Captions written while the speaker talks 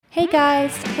Hey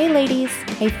guys, hey ladies,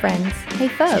 hey friends, hey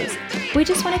foes. We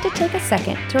just wanted to take a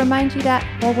second to remind you that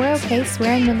while we're okay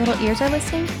swearing when little ears are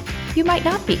listening, you might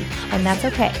not be, and that's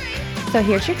okay. So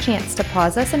here's your chance to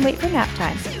pause us and wait for nap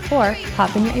time, or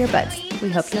pop in your earbuds. We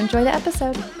hope you enjoy the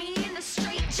episode.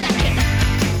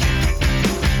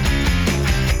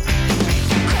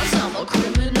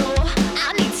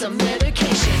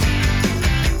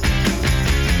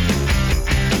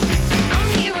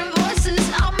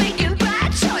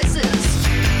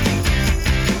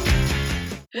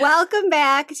 Welcome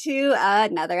back to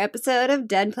another episode of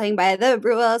Done Playing by the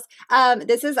Rules.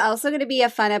 This is also going to be a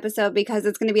fun episode because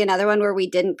it's going to be another one where we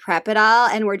didn't prep it all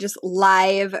and we're just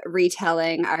live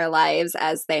retelling our lives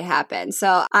as they happen.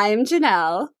 So I'm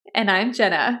Janelle. And I'm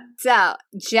Jenna. So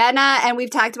Jenna, and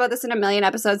we've talked about this in a million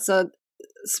episodes, so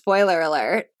spoiler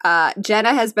alert,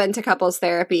 Jenna has been to couples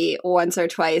therapy once or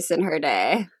twice in her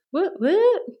day. Woot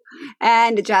woot.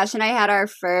 And Josh and I had our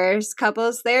first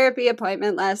couples therapy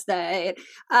appointment last night.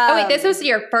 Oh, wait, this was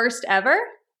your first ever?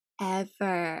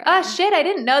 Ever. Oh, shit, I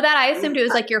didn't know that. I assumed it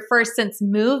was like your first since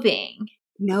moving.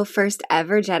 No, first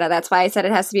ever, Jenna. That's why I said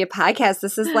it has to be a podcast.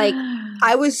 This is like,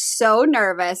 I was so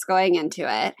nervous going into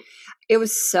it. It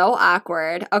was so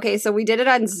awkward. Okay, so we did it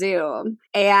on Zoom,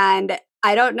 and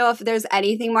I don't know if there's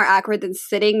anything more awkward than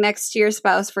sitting next to your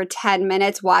spouse for 10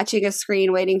 minutes, watching a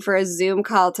screen, waiting for a Zoom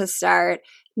call to start,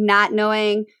 not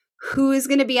knowing who is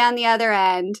going to be on the other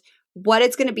end, what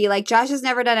it's going to be like. Josh has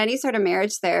never done any sort of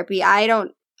marriage therapy.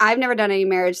 I've never done any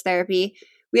marriage therapy.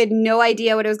 We had no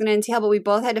idea what it was going to entail, but we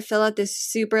both had to fill out this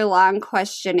super long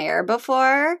questionnaire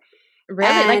before.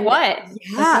 Really? And like what?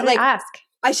 Yeah, like ask.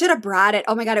 I should have brought it.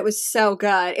 Oh my God, it was so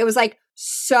good. It was like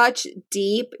such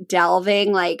deep,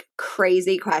 delving, like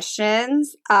crazy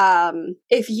questions.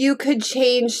 If you could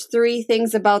change 3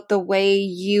 things about the way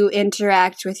you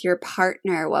interact with your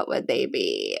partner, what would they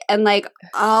be? And like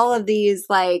all of these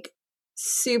like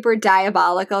super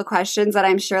diabolical questions that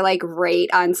I'm sure like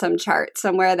rate on some chart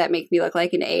somewhere that make me look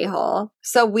like an a-hole.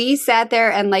 So we sat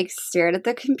there and like stared at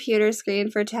the computer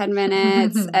screen for 10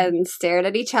 minutes and stared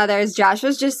at each other as Josh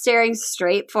was just staring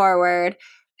straight forward.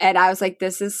 And I was like,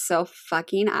 this is so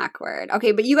fucking awkward.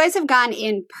 Okay, but you guys have gone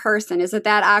in person. Is it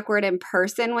that awkward in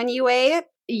person when you wait?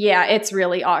 Yeah, it's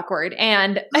really awkward.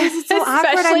 And it's so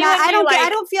awkward. I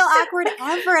don't feel awkward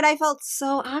ever. And I felt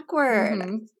so awkward.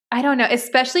 Mm-hmm. I don't know,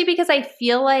 especially because I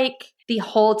feel like the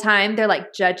whole time they're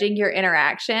like judging your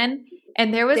interaction.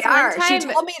 And there was one time. She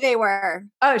told me they were.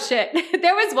 Oh, shit.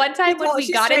 There was one time when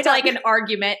we got into like an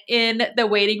argument in the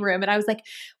waiting room. And I was like,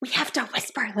 we have to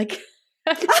whisper. Like,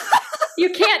 you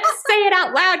can't say it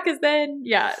out loud because then,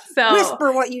 yeah. So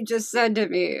whisper what you just said to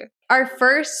me. Our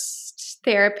first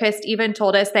therapist even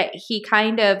told us that he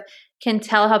kind of can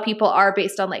tell how people are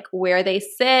based on like where they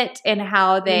sit and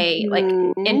how they like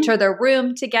enter the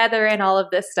room together and all of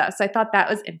this stuff. So I thought that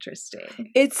was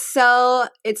interesting.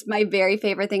 It's my very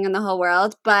favorite thing in the whole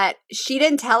world, but she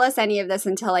didn't tell us any of this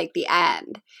until like the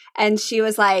end. And she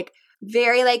was like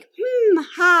very like,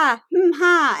 ha.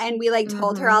 And we like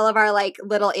told her all of our like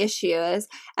little issues.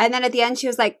 And then at the end she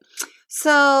was like,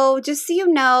 so just so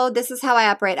you know, this is how I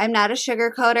operate. I'm not a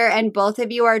sugarcoater, and both of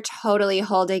you are totally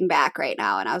holding back right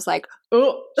now. And I was like,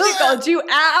 oh, she called you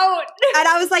out. And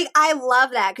I was like, I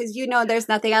love that because you know there's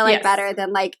nothing I like better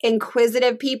than like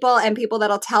inquisitive people and people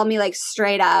that'll tell me like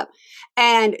straight up.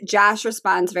 And Josh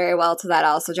responds very well to that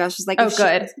also. Josh was like, oh, if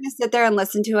good. she's going to sit there and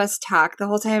listen to us talk the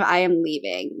whole time, I am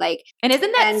leaving. Like, and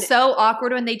isn't that so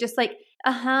awkward when they just like,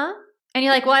 uh-huh. And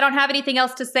you're like, well, I don't have anything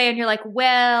else to say. And you're like,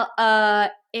 well,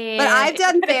 But I've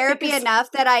done therapy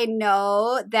enough that I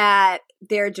know that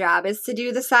their job is to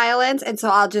do the silence. And so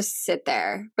I'll just sit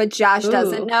there. But Josh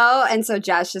doesn't know. And so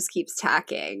Josh just keeps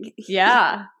talking.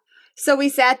 Yeah. So we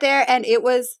sat there and it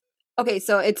was, okay,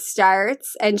 so it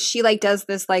starts and she like does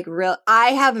this like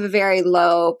I have a very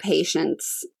low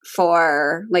patience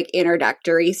for like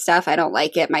introductory stuff. I don't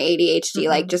like it. My ADHD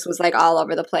like just was like all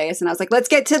over the place. And I was like, let's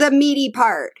get to the meaty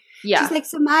part. Yeah. She's like,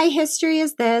 so my history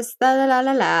is this, la, la,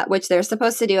 la, la, which they're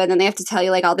supposed to do. And then they have to tell you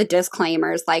like all the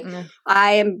disclaimers, like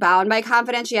I am bound by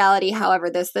confidentiality. However,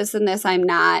 this, and this, I'm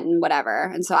not, and whatever.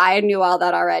 And so I knew all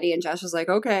that already. And Josh was like,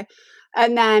 okay.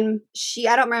 And then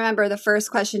I don't remember the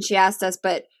first question she asked us,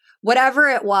 but whatever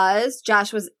it was,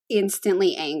 Josh was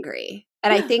instantly angry.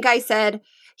 And I think I said,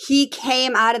 he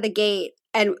came out of the gate.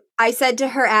 And I said to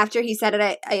her after he said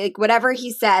it, I like whatever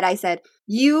he said, I said,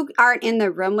 you aren't in the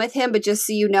room with him, but just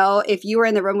so you know, if you were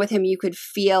in the room with him, you could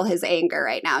feel his anger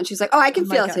right now. And she was like, oh, I can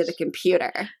feel it through the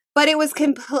computer. But it was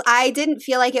I didn't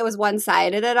feel like it was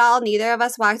one-sided at all. Neither of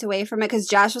us walked away from it because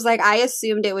Josh was like, I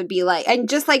assumed it would be like, and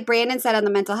just like Brandon said on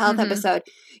the mental health episode,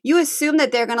 you assume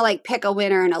that they're going to like pick a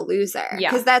winner and a loser.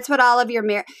 Yeah. Because that's what all of your,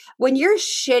 when you're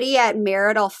shitty at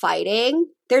marital fighting,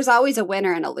 there's always a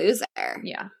winner and a loser.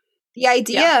 Yeah. The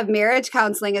idea of marriage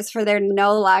counseling is for there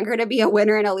no longer to be a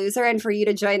winner and a loser and for you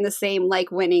to join the same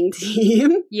like winning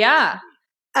team. Yeah.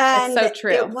 And that's so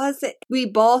true. it wasn't, we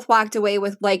both walked away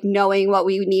with like knowing what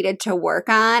we needed to work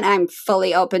on. I'm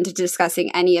fully open to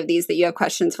discussing any of these that you have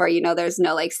questions for. You know, there's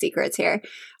no like secrets here.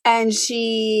 And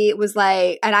she was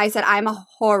like, and I said, I'm a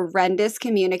horrendous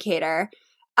communicator.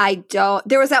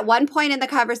 There was at one point in the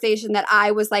conversation that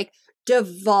I was like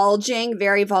divulging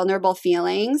very vulnerable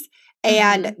feelings.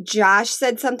 And Josh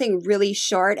said something really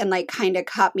short and like kind of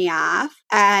cut me off.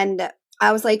 And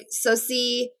I was like, so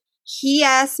see, he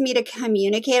asks me to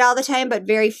communicate all the time, but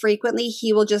very frequently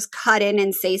he will just cut in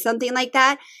and say something like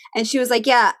that. And she was like,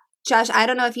 yeah, Josh, I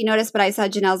don't know if you noticed, but I saw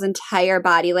Janelle's entire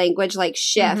body language like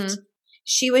shift.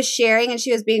 She was sharing and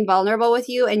she was being vulnerable with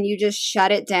you and you just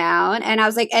shut it down. And I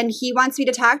was like, and he wants me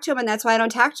to talk to him. And that's why I don't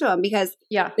talk to him because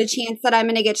the chance that I'm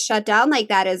going to get shut down like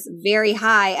that is very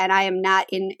high. And I'm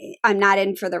not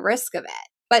in for the risk of it,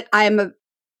 but I'm a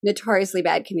notoriously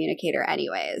bad communicator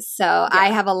anyways. So I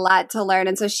have a lot to learn.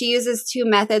 And so she uses two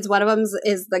methods. One of them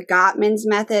is the Gottman's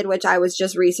method, which I was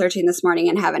just researching this morning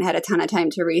and haven't had a ton of time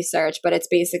to research, but it's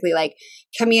basically like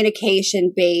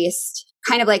communication based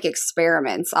kind of like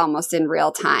experiments almost in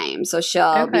real time. So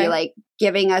she'll be like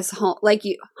giving us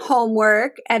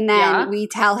homework and then we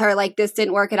tell her like this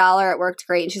didn't work at all or it worked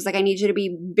great. And she's like, I need you to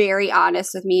be very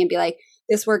honest with me and be like,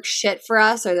 this worked shit for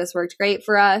us or this worked great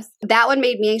for us. That one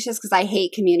made me anxious because I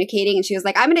hate communicating. And she was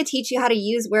like, I'm going to teach you how to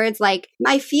use words like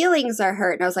my feelings are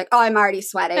hurt. And I was like, oh, I'm already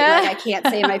sweating. Like I can't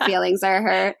say my feelings are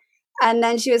hurt. And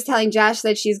then she was telling Josh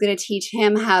that she's going to teach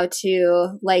him how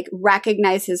to like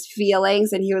recognize his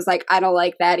feelings. And he was like, I don't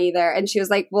like that either. And she was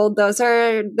like, well, those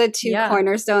are the two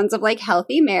cornerstones of like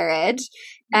healthy marriage.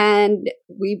 And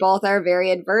we both are very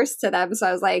adverse to them. So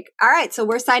I was like, all right, so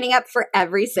we're signing up for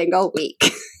every single week,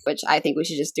 which I think we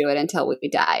should just do it until we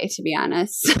die, to be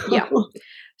honest. Yeah.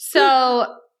 So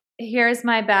here's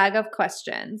my bag of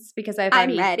questions because I've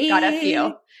already got a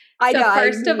few.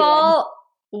 First of all,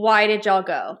 why did y'all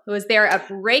go? Was there a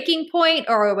breaking point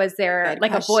or was there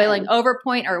like a boiling over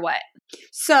point or what?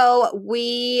 So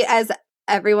we, as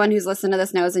everyone who's listened to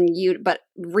this knows, but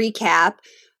recap,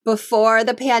 before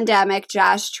the pandemic,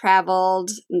 Josh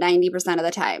traveled 90% of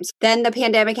the time. Then the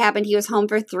pandemic happened. He was home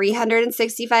for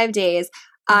 365 days.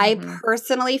 I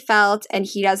personally felt, and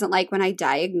he doesn't like when I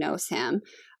diagnose him,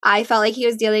 I felt like he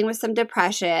was dealing with some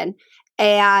depression.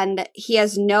 And he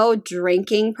has no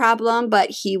drinking problem, but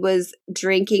he was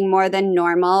drinking more than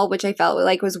normal, which I felt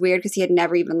like was weird because he had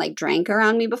never even like drank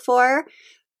around me before,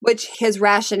 which his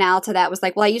rationale to that was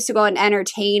like, well, I used to go and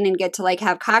entertain and get to like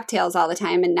have cocktails all the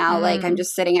time. And now like I'm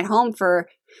just sitting at home for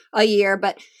a year,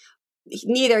 but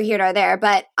neither here nor there.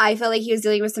 But I felt like he was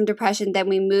dealing with some depression. Then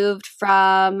we moved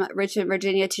from Richmond,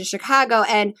 Virginia to Chicago.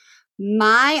 And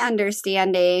my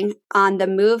understanding on the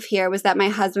move here was that my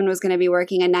husband was going to be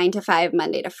working a 9 to 5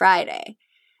 Monday to Friday.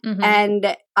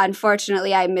 And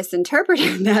unfortunately, I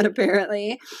misinterpreted that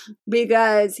apparently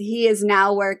because he is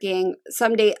now working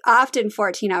often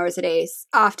 14 hours a day,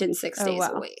 often 6 days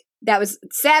a week.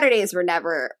 Saturdays were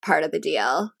never part of the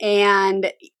deal.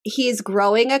 And he's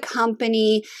growing a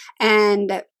company.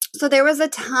 And so there was a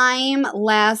time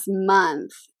last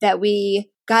month that we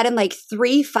got in like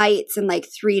 3 fights in like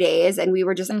 3 days and we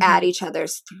were just at each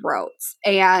other's throats.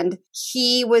 And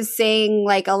he was saying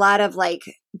like a lot of like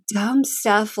dumb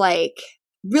stuff, like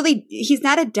really, he's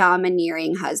not a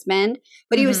domineering husband,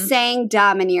 but he was saying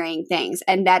domineering things.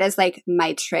 And that is like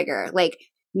my trigger. Like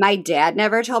my dad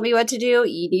never told me what to do.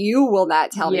 You will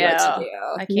not tell me what to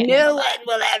do. I can't no one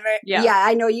will ever. Yeah,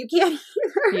 I know you can't.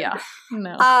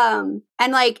 No.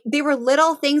 And like they were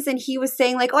little things, and he was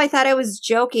saying like, "Oh, I thought I was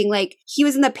joking." Like he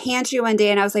was in the pantry one day,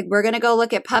 and I was like, "We're gonna go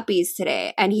look at puppies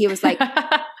today," and he was like,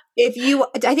 I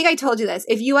think I told you this.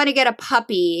 If you want to get a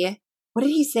puppy, what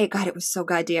did he say? God, it was so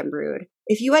goddamn rude.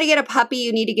 If you want to get a puppy,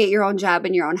 you need to get your own job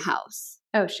in your own house.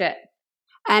 Oh shit.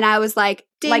 And I was like,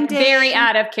 ding, ding. Very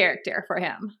out of character for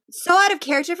him. So out of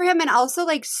character for him, and also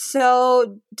like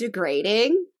so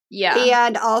degrading. Yeah.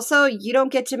 And also you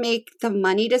don't get to make the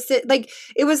money to sit. Like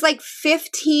it was like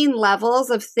 15 levels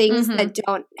of things that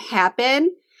don't happen.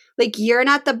 Like, you're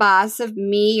not the boss of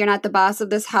me. You're not the boss of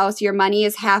this house. Your money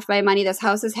is half my money. This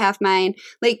house is half mine.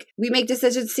 Like, we make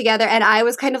decisions together. And I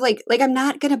was kind of like, I'm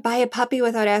not going to buy a puppy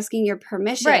without asking your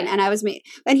permission. Right. And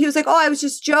and he was like, oh, I was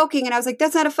just joking. And I was like,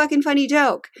 that's not a fucking funny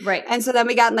joke. Right. And so then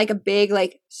we got in like a big,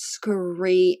 like,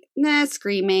 screaming,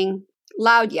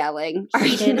 loud yelling,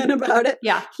 argument about it.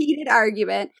 Yeah. Heated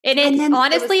argument. And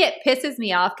honestly, it pisses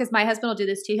me off because my husband will do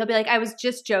this too. He'll be like, I was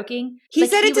just joking. He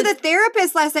said it to the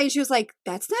therapist last night. And she was like,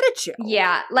 that's not a joke.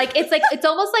 Yeah. It's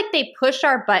almost like they push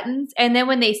our buttons. And then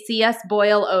when they see us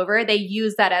boil over, they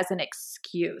use that as an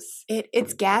excuse.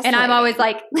 It's gaslighting. And I'm always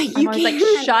like,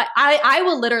 shut. I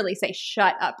will literally say,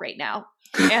 shut up right now.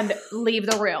 And leave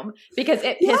the room because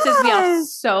it pisses me off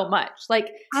so much. Like,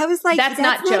 I was like, that's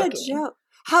not joking. A joke.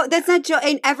 How that's not joke.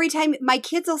 And every time my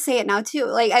kids will say it now too.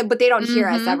 Like, but they don't hear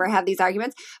us ever have these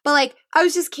arguments. But like, I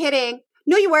was just kidding.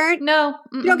 No, you weren't. No,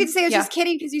 you don't get to say I was just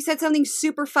kidding because you said something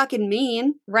super fucking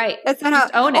mean. Right. That's not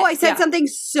just how. Own it. Oh, I said something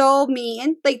so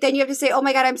mean. Like, then you have to say, oh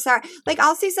my God, I'm sorry. Like,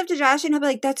 I'll say stuff to Josh and he'll be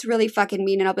like, that's really fucking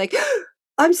mean. And I'll be like,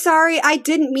 I'm sorry. I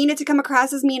didn't mean it to come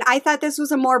across as mean. I thought this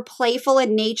was a more playful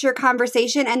in nature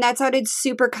conversation, and that sounded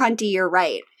super cunty. You're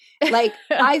right. Like,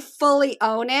 I fully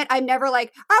own it. I'm never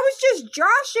like, I was just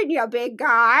joshing you, big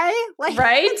guy. Like,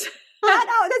 right? No,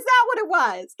 that's not what it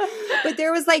was. But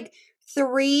there was like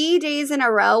 3 days in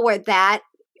a row where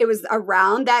it was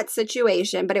around that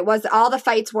situation, but it was all the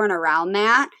fights weren't around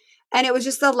that. And it was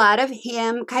just a lot of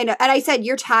him kind of, and I said,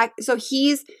 so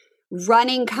he's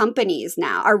running companies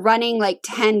now, are running like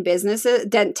 10 businesses,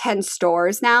 10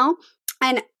 stores now.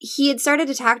 And he had started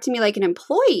to talk to me like an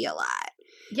employee a lot.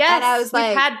 Yes. And I was like,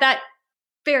 we've had that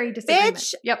very disagreement.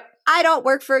 Bitch, yep. I don't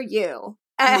work for you.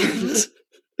 And,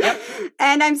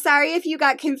 and I'm sorry if you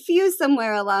got confused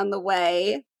somewhere along the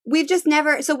way. We've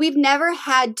never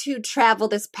had to travel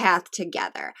this path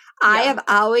together. Yeah. I have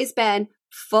always been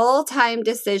full-time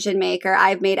decision maker.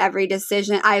 I've made every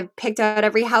decision. I've picked out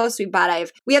every house we bought.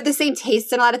 We have the same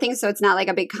taste in a lot of things, so it's not like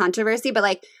a big controversy. But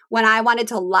like, when I wanted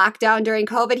to lock down during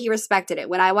COVID, he respected it.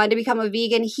 When I wanted to become a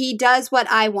vegan, he does what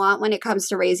I want when it comes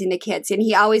to raising the kids. And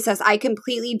he always says, I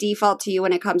completely default to you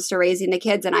when it comes to raising the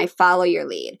kids, and I follow your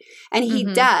lead. And he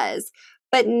does.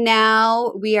 But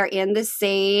now we are in the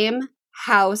same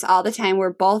house all the time.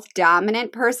 We're both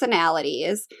dominant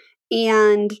personalities.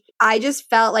 And I just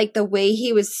felt like the way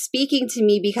he was speaking to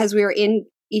me, because we were in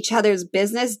each other's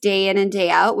business day in and day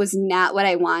out, was not what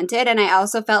I wanted. And I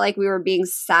also felt like we were being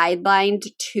sidelined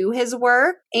to his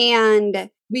work. And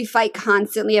we fight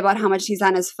constantly about how much he's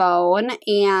on his phone,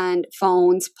 and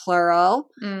phones, plural.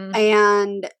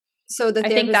 And so I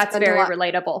think that's very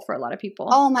relatable for a lot of people.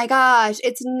 Oh my gosh,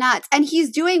 it's nuts. And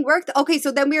he's doing work. Okay,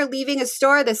 so then we were leaving a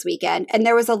store this weekend, and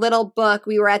there was a little book.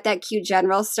 We were at that cute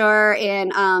general store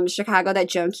in Chicago that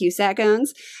Joan Cusack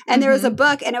owns. And there was a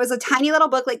book, and it was a tiny little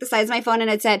book like the size of my phone, and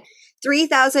it said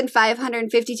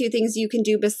 3,552 things you can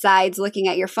do besides looking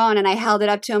at your phone. And I held it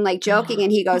up to him like joking,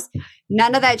 and he goes,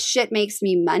 none of that shit makes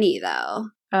me money though.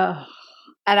 Oh.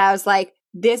 And I was like,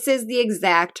 this is the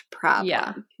exact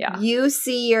problem. Yeah. You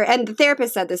see and the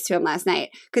therapist said this to him last night,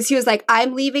 because he was like,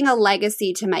 I'm leaving a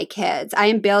legacy to my kids. I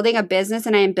am building a business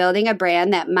and I am building a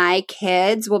brand that my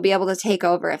kids will be able to take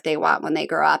over if they want when they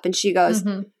grow up. And she goes,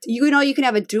 you can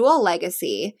have a dual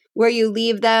legacy where you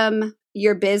leave them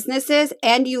your businesses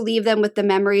and you leave them with the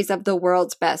memories of the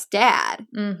world's best dad.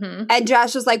 And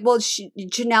Josh was like, well,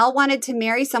 Janelle wanted to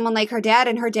marry someone like her dad,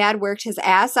 and her dad worked his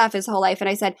ass off his whole life. And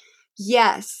I said,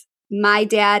 yes. My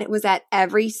dad was at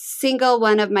every single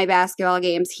one of my basketball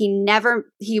games. He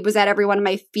was at every one of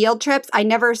my field trips. I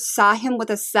never saw him with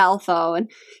a cell phone.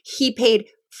 He paid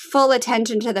full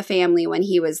attention to the family when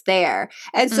he was there.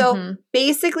 And so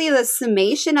basically the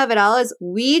summation of it all is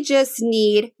we just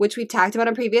need, which we've talked about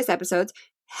in previous episodes,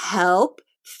 help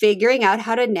figuring out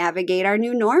how to navigate our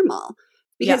new normal,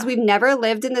 because we've never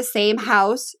lived in the same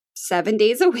house 7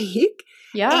 days a week.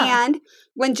 Yeah. And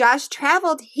when Josh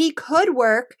traveled, he could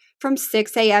work from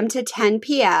 6 a.m. to 10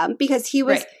 p.m. because he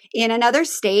was in another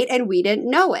state and we didn't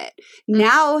know it.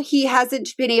 Now he hasn't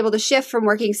been able to shift from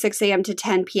working 6 a.m. to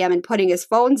 10 p.m. and putting his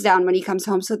phones down when he comes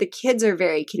home. So the kids are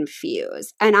very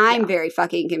confused. And I'm very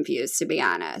fucking confused, to be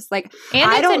honest. Like,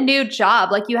 and it's a new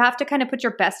job. Like, you have to kind of put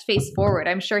your best face forward.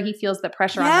 I'm sure he feels the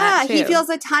pressure on that too. Yeah, he feels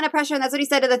a ton of pressure. And that's what he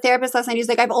said to the therapist last night. He's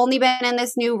like, I've only been in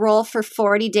this new role for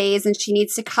 40 days and she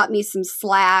needs to cut me some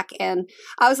slack. And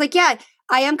I was like, yeah,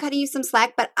 I am cutting you some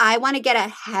slack, but I want to get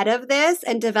ahead of this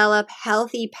and develop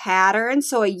healthy patterns.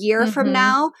 So a year from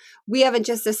now, we haven't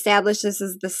just established this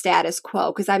as the status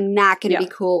quo, because I'm not going to be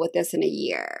cool with this in a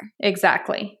year.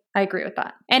 Exactly. I agree with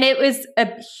that. And it was a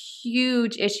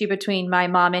huge issue between my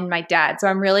mom and my dad. So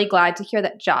I'm really glad to hear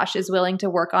that Josh is willing to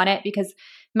work on it, because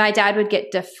my dad would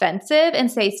get defensive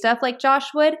and say stuff like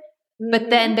Josh would, but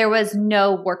then there was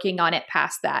no working on it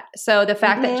past that. So the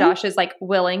fact that Josh is like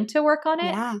willing to work on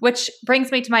it, which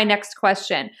brings me to my next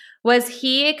question. Was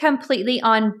he completely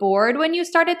on board when you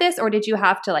started this, or did you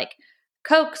have to like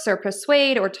coax or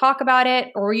persuade or talk about it?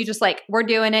 Or were you just like, we're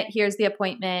doing it, here's the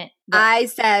appointment? I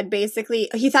said, basically,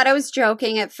 he thought I was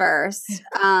joking at first,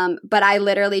 but I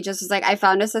literally just was like, I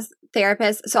found us a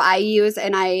therapist. So I use,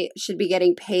 and I should be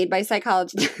getting paid by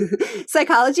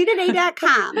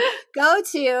psychologytoday.com. Go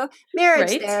to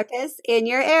marriage therapists in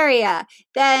your area.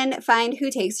 Then find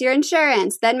who takes your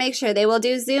insurance. Then make sure they will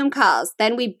do Zoom calls.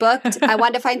 Then we booked, I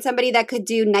wanted to find somebody that could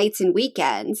do nights and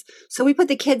weekends. So we put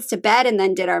the kids to bed and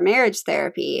then did our marriage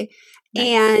therapy.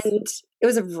 Nice. And it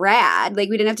was rad. Like,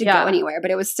 we didn't have to go anywhere,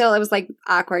 but it was like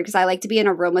awkward because I like to be in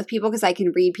a room with people because I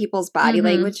can read people's body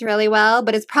language really well.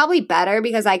 But it's probably better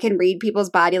because I can read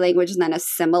people's body language and then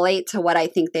assimilate to what I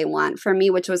think they want from me,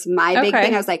 which was my big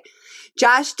thing. I was like,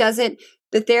 Josh doesn't,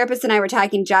 the therapist and I were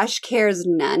talking, Josh cares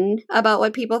none about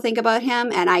what people think about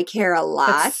him, and I care a lot.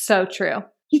 That's so true.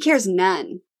 He cares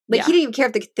none. Like, he didn't even care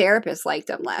if the therapist liked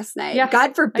him last night. Yeah,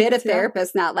 God forbid a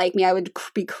therapist not like me. I would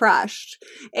be crushed.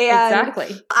 And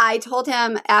exactly. I told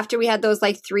him after we had those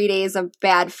like 3 days of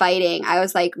bad fighting, I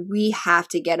was like, we have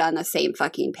to get on the same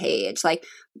fucking page. Like,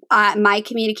 my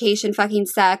communication fucking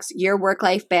sucks. Your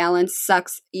work-life balance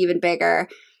sucks even bigger.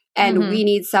 And we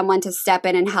need someone to step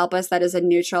in and help us that is a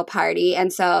neutral party.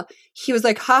 And so he was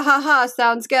like, ha, ha, ha,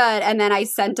 sounds good. And then I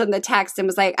sent him the text and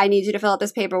was like, I need you to fill out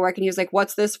this paperwork. And he was like,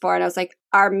 what's this for? And I was like,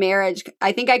 our marriage,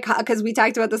 I think because we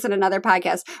talked about this in another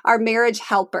podcast, our marriage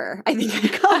helper, I think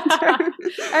I called her.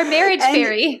 Our marriage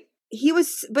fairy.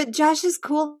 But Josh is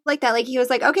cool like that. Like, he was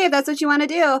like, okay, if that's what you want to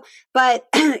do. But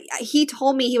he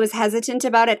told me he was hesitant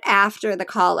about it after the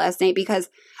call last night because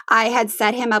I had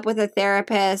set him up with a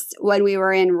therapist when we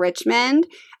were in Richmond,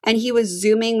 and he was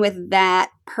Zooming with that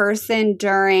person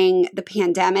during the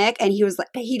pandemic. And he was like,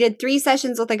 he did 3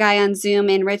 sessions with a guy on Zoom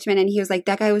in Richmond. And he was like,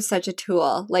 that guy was such a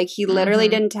tool. Like, he literally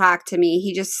didn't talk to me.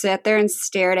 He just sat there and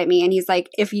stared at me. And he's like,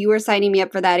 if you were signing me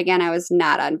up for that again, I was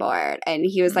not on board. And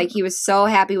he was like, he was so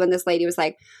happy when this lady was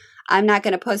like, I'm not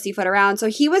going to pussyfoot around. So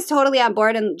he was totally on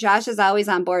board. And Josh is always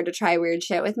on board to try weird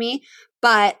shit with me.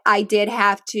 But I did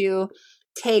have to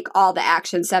take all the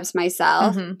action steps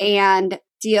myself and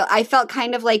deal. I felt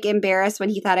kind of like embarrassed when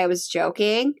he thought I was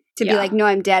joking to be like, no,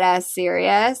 I'm dead ass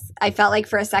serious. I felt like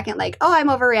for a second, like, oh, I'm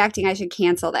overreacting. I should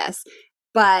cancel this.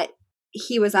 But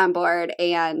he was on board,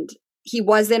 and he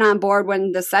wasn't on board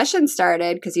when the session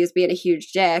started because he was being a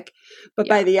huge dick. But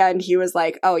by the end, he was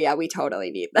like, oh yeah, we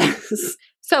totally need this.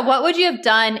 So what would you have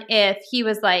done if he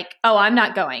was like, oh, I'm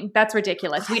not going. That's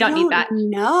ridiculous. We don't need that.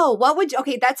 No.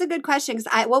 Okay, that's a good question.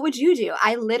 Because what would you do?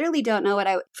 I literally don't know what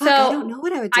I would. I don't know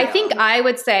what I would do. I think I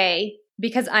would say,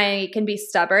 because I can be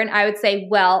stubborn, I would say,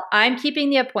 well, I'm keeping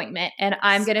the appointment and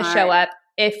I'm going to show up.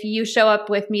 If you show up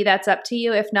with me, that's up to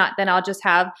you. If not, then I'll just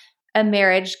have a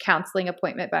marriage counseling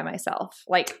appointment by myself.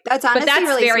 Like, that's honestly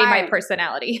really very smart. My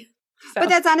personality. So. But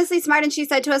that's honestly smart. And she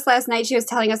said to us last night, she was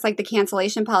telling us like the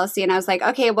cancellation policy. And I was like,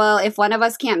 okay, well, if one of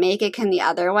us can't make it, can the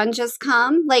other one just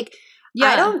come? Like,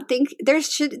 I don't think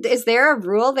is there a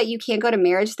rule that you can't go to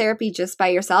marriage therapy just by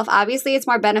yourself? Obviously, it's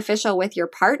more beneficial with your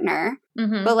partner.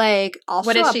 But like, I'll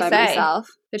show up by myself.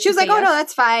 She was like, oh, no,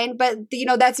 that's fine. But,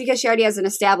 that's because she already has an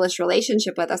established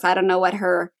relationship with us. I don't know what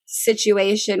her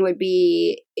situation would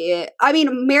be. I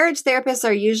mean, marriage therapists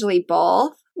are usually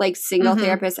both, like single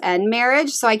therapists and marriage.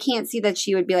 So I can't see that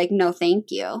she would be like, no, thank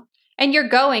you. And you're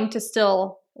going to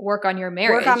still work on your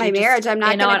marriage. Work on my marriage. I'm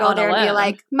not going to go there and be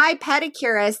like, my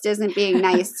pedicurist isn't being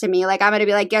nice to me. Like, I'm going to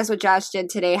be like, guess what Josh did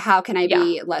today? How can I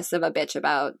be less of a bitch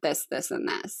about this, this, and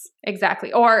this?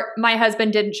 Exactly. Or my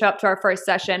husband didn't show up to our first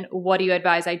session. What do you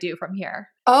advise I do from here?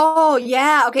 Oh,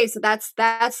 yeah. Okay. So that's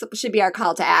should be our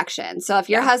call to action. So if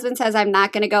your husband says, I'm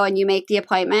not going to go, and you make the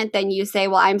appointment, then you say,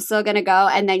 well, I'm still going to go.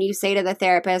 And then you say to the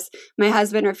therapist, my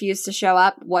husband refused to show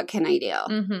up. What can I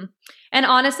do? And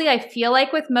honestly, I feel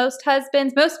like with most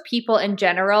husbands, most people in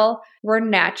general, we're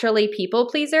naturally people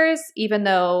pleasers, even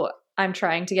though I'm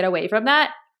trying to get away from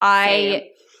that. I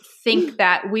think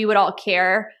that we would all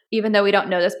care, even though we don't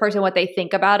know this person, what they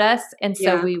think about us. And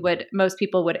so most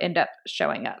people would end up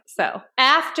showing up. So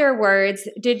afterwards,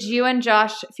 did you and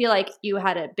Josh feel like you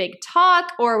had a big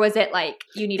talk, or was it like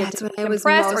you needed to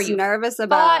compress, or you nervous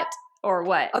about? or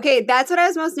what? Okay, that's what I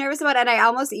was most nervous about. And I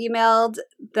almost emailed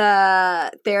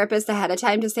the therapist ahead of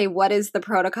time to say, what is the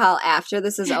protocol after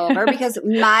this is over? Because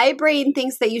my brain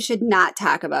thinks that you should not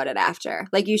talk about it after.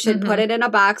 Like you should put it in a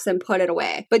box and put it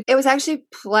away. But it was actually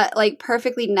like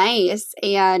perfectly nice.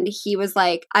 And he was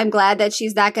like, I'm glad that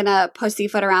she's not going to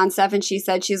pussyfoot around stuff. And she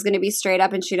said she's going to be straight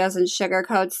up and she doesn't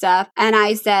sugarcoat stuff. And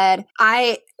I said,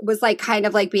 I was like kind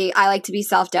of like I like to be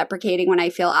self-deprecating when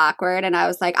I feel awkward. And I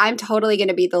was like, I'm totally going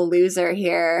to be the loser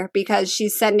here because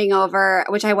she's sending over,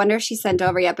 which I wonder if she sent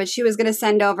over yet, but she was going to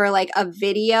send over like a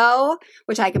video,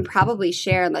 which I can probably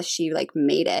share unless she like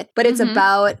made it. But it's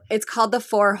it's called the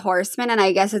 4 Horsemen. And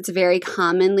I guess it's very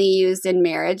commonly used in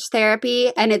marriage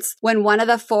therapy. And it's when one of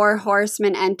the 4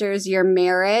 horsemen enters your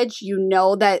marriage, you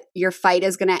know that your fight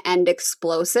is going to end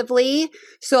explosively.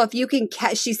 So if you can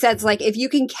she says like, if you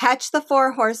can catch the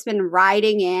 4 horsemen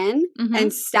riding in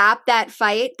and stop that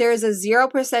fight, there's a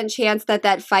 0% chance that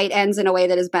that fight ends in a way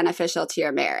that is beneficial to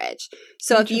your marriage.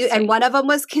 So if you, and one of them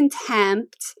was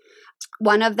contempt.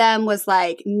 One of them was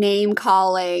like name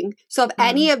calling. So if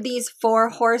any of these 4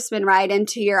 horsemen ride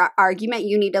into your argument,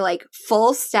 you need to like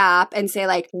full stop and say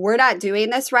like, we're not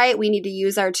doing this right. We need to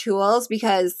use our tools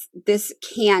because this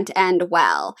can't end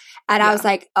well. And I was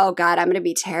like, oh God, I'm going to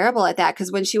be terrible at that.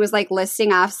 Because when she was like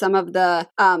listing off some of the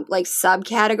like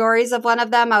subcategories of one of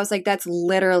them, I was like, that's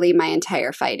literally my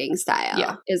entire fighting style.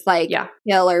 Yeah. Is like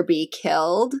kill or be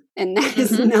killed. And that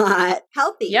is not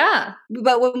healthy. Yeah.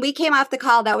 But when we came off the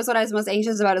call, that was what I was most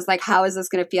anxious about, is like, how is this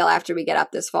going to feel after we get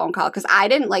off this phone call? Because I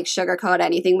didn't like sugarcoat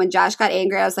anything. When Josh got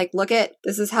angry, I was like, look at,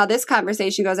 this is how this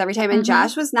conversation goes every time. And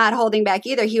Josh was not holding back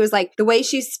either. He was like, the way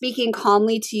she's speaking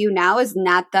calmly to you now is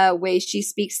not the way she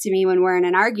speaks to me when we're in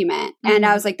an argument. And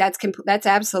I was like, that's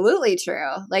absolutely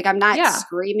true. Like, I'm not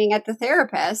screaming at the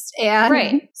therapist.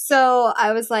 And so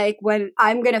I was like, when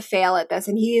I'm going to fail at this.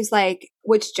 And he's like,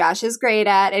 which Josh is great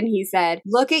at. And he said,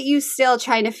 look at you still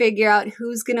trying to figure out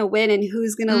who's going to win and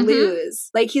who's going to lose.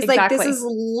 Like, he's like, this is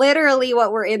literally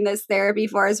what we're in this therapy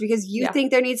for, is because you think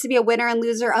there needs to be a winner and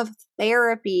loser of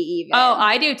therapy even. Oh,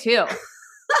 I do too.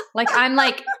 Like, I'm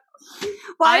like,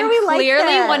 I'm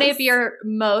clearly one of your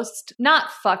most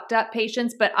not fucked up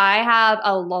patients, but I have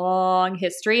a long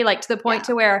history, like to the point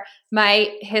to where my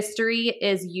history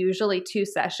is usually 2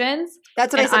 sessions.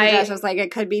 That's what I said to Josh. I was like,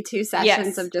 it could be 2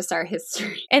 sessions of just our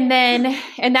history. And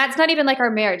that's not even like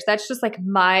our marriage. That's just like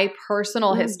my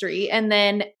personal history. And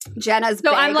then Jenna's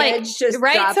so I'm like, just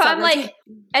right. So I'm like,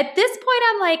 at this point,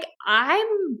 I'm like, I'm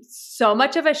so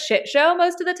much of a shit show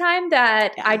most of the time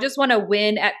that I just want to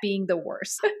win at being the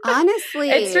worst. Honestly.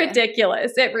 It's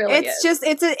ridiculous. It really is.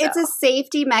 It's a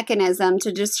safety mechanism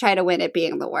to just try to win at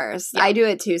being the worst. Yeah. I do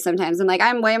it too sometimes. I'm like,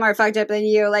 I'm way more fucked up than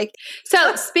you. Like,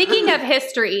 so speaking of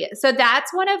history, so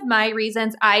that's one of my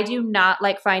reasons I do not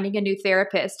like finding a new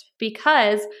therapist,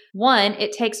 because 1,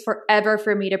 it takes forever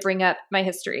for me to bring up my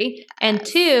history. And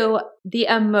 2, the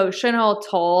emotional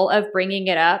toll of bringing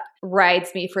it up rides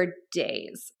me for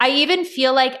days. I even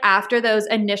feel like after those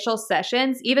initial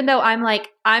sessions, even though I'm like,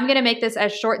 I'm going to make this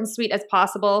as short and sweet as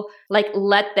possible, like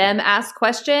let them ask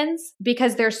questions,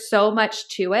 because there's so much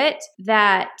to it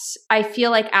that I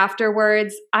feel like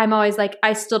afterwards, I'm always like,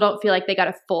 I still don't feel like they got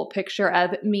a full picture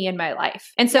of me and my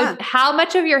life. And so how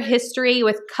much of your history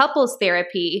with couples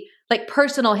therapy, like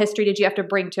personal history, did you have to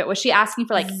bring to it? Was she asking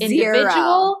for like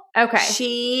individual?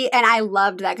 Okay. And I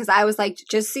loved that, because I was like,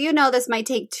 just so you know, this might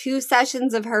take 2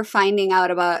 sessions of her finding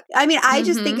out about, I mean, I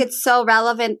just think it's so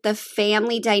relevant, the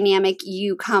family dynamic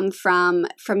you come from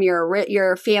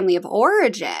your family of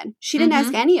origin. She didn't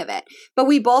ask any of it, but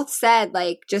we both said,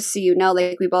 like, just so you know,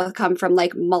 like, we both come from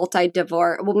like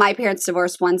multi-divorce. Well, my parents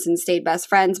divorced once and stayed best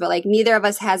friends, but like neither of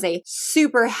us has a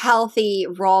super healthy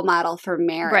role model for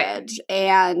marriage. Right.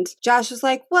 And Josh was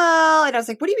like, well, and I was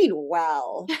like, what do you mean,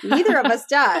 well? Neither of us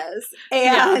does.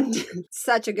 And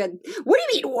such a good, what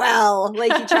do you mean, well?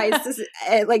 Like, he tries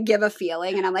to like give a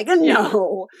feeling, and I'm like,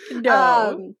 no.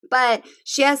 But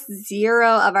she has 0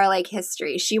 of our like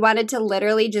history. She wanted to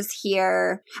literally just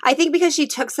hear, I think because she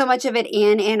took so much of it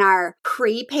in our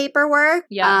pre-paperwork.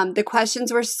 The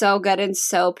questions were so good and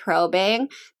so probing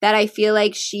that I feel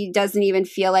like she doesn't even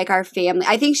feel like our family.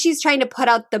 I think she's trying to put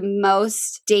out the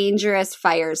most dangerous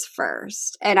fires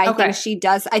first. And I think she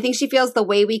does. I think she feels the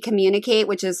way we communicate,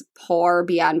 which is poor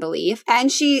beyond belief.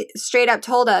 And she straight up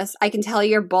told us, I can tell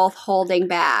you're both holding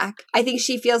back. I think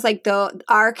she feels like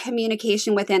our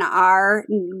communication within our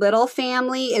little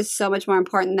family is so much more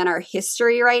important than our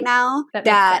history right now,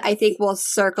 that I think we'll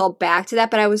circle back to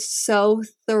that. But I was so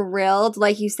thrilled.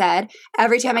 Like you said,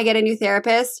 every time I get a new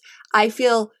therapist, I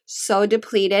feel so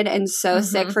depleted and so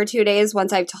sick for 2 days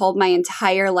once I've told my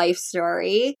entire life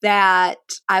story that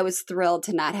I was thrilled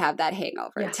to not have that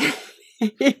hangover. Yeah.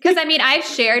 Because I mean, I've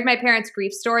shared my parents'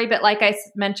 grief story, but like I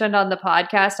mentioned on the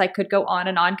podcast, I could go on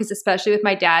and on because especially with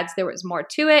my dad's, there was more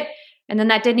to it. And then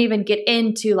that didn't even get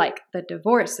into like the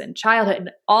divorce and childhood and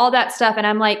all that stuff. And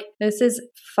I'm like, this is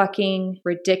fucking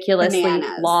ridiculously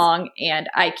long and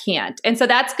I can't. And so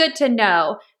that's good to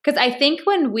know. Because I think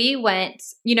when we went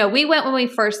when we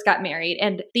first got married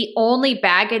and the only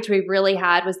baggage we really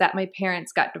had was that my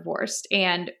parents got divorced.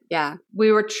 And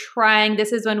we were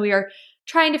this is when we were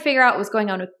trying to figure out what was going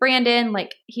on with Brandon.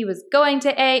 Like he was going to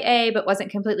AA, but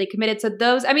wasn't completely committed. So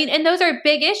those are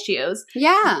big issues.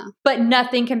 Yeah. But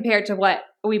nothing compared to what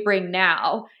we bring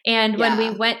now. And when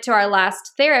we went to our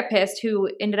last therapist, who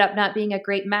ended up not being a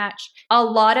great match, a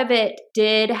lot of it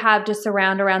did have to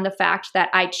surround around the fact that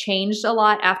I changed a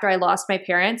lot after I lost my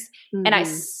parents and I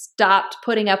stopped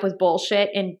putting up with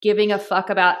bullshit and giving a fuck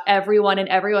about everyone and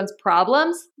everyone's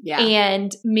problems. Yeah.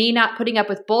 And me not putting up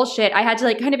with bullshit, I had to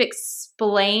like kind of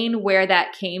explain where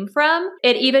that came from.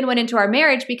 It even went into our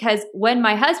marriage because when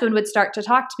my husband would start to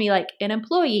talk to me like an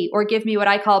employee or give me what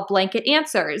I call blanket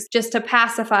answers just to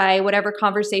pacify whatever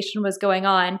conversation was going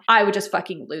on, I would just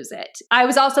fucking lose it. I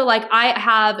was also like, I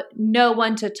have no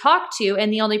one to talk to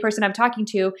and the only person I'm talking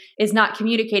to is not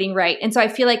communicating right. And so I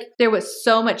feel like there was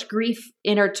so much grief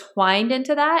intertwined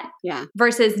into that. Yeah.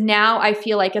 Versus now I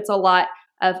feel like it's a lot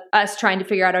of us trying to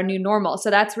figure out our new normal.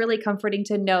 So that's really comforting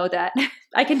to know that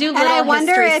I can do little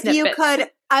history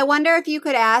snippets. I wonder if you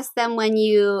could ask them when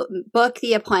you book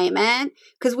the appointment,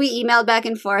 because we emailed back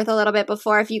and forth a little bit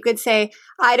before, if you could say,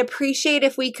 I'd appreciate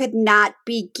if we could not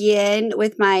begin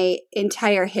with my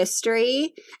entire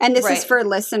history. And this is for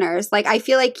listeners. Like, I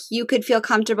feel like you could feel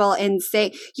comfortable in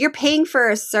saying, you're paying for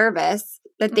a service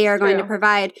that they are going to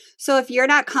provide. So if you're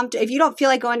not if you don't feel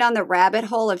like going down the rabbit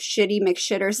hole of shitty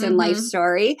McShitterson life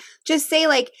story, just say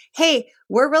like, hey,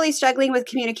 we're really struggling with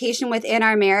communication within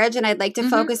our marriage and I'd like to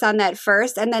focus on that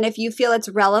first. And then if you feel it's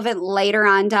relevant later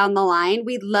on down the line,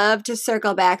 we'd love to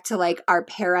circle back to like our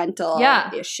parental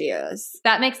issues.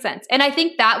 That makes sense. And I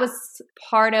think that was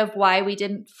part of why we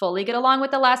didn't fully get along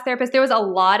with the last therapist. There was a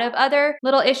lot of other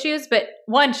little issues, but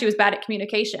one, she was bad at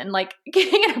communication. Like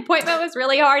getting an appointment was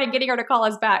really hard and getting her to call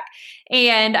us back.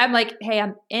 And I'm like, hey,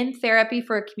 I'm in therapy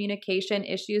for communication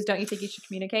issues. Don't you think you should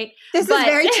communicate? This is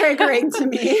very triggering to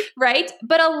me. Right?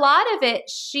 But a lot of it,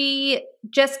 she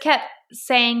just kept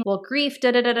saying, well, grief,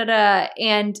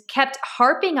 and kept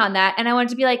harping on that. And I wanted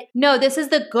to be like, no, this is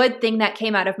the good thing that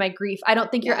came out of my grief. I don't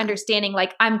think you're understanding.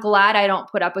 Like, I'm glad I don't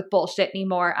put up with bullshit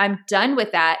anymore. I'm done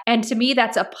with that. And to me,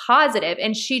 that's a positive.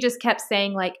 And she just kept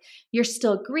saying like, you're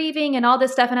still grieving and all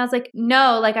this stuff. And I was like,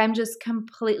 no, like I'm just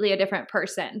completely a different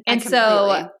person. And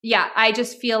so, I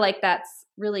just feel like that's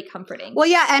really comforting. Well,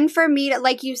 yeah. And for me,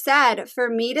 like you said, for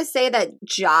me to say that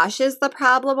Josh is the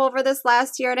problem over this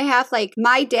last year and a half, like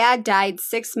my dad died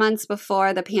 6 months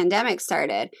before the pandemic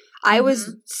started. I will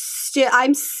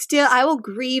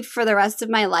grieve for the rest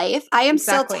of my life. I am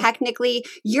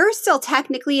you're still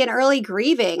technically in early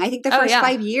grieving. I think the first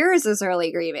 5 years is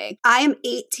early grieving. I am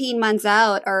 18 months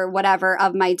out or whatever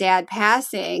of my dad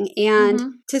passing.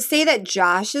 And to say that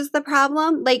Josh is the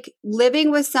problem, like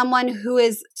living with someone who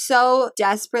is so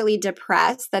desperately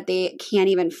depressed that they can't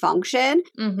even function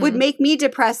would make me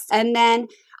depressed. And then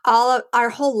all of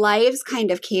our whole lives kind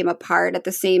of came apart at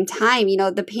the same time. You know,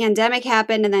 the pandemic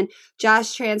happened and then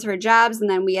Josh transferred jobs and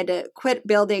then we had to quit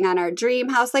building on our dream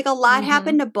house. Like a lot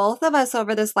happened to both of us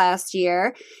over this last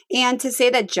year. And to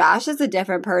say that Josh is a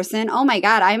different person, oh my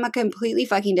God, I'm a completely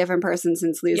fucking different person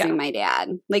since losing my dad.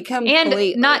 Like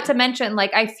completely. And not to mention,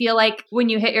 like, I feel like when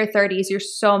you hit your 30s, you're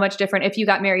so much different if you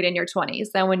got married in your 20s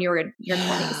than when you were in your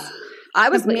 20s. I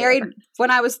was married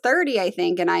when I was 30, I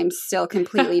think, and I'm still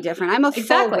completely different. I'm a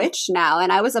full witch now,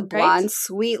 and I was a blonde,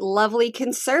 sweet, lovely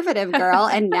conservative girl,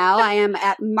 and now I am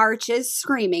at marches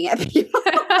screaming at people.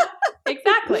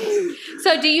 Exactly.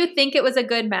 So do you think it was a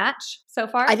good match so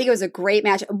far? I think it was a great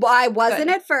match. Well, I wasn't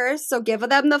at first, so give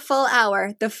them the full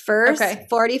hour. The first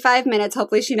 45 minutes,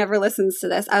 hopefully she never listens to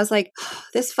this, I was like, oh,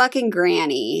 this fucking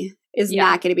granny is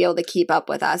not going to be able to keep up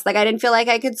with us. Like, I didn't feel like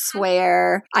I could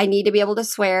swear. I need to be able to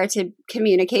swear to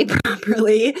communicate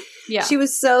properly. Yeah. She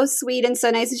was so sweet and so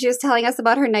nice. And she was telling us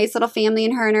about her nice little family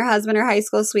and her husband are high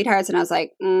school sweethearts. And I was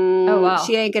like, oh, wow.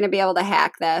 She ain't going to be able to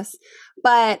hack this.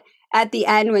 But at the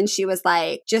end, when she was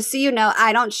like, just so you know,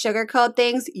 I don't sugarcoat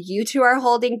things. You two are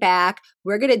holding back.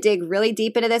 We're going to dig really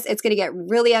deep into this. It's going to get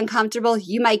really uncomfortable.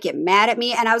 You might get mad at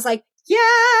me. And I was like,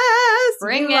 yes,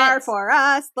 bring you it. are for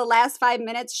us. The last 5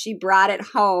 minutes, she brought it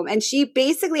home. And she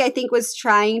basically, I think, was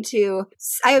trying to,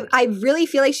 I really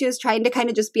feel like she was trying to kind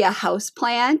of just be a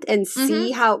houseplant and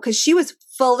see how, because she was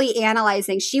fully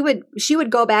analyzing. She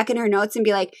would go back in her notes and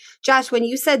be like, Josh, when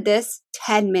you said this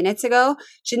 10 minutes ago,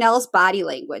 Janelle's body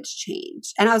language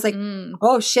changed. And I was like,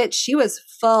 oh shit, she was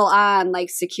full on like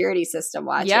security system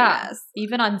watching us.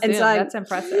 Even on Zoom. That's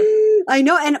impressive. I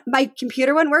know. And my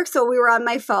computer wouldn't work. So we were on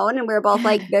my phone and we were both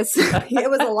like this. It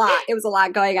was a lot. It was a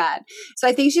lot going on. So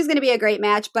I think she's going to be a great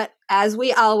match. But as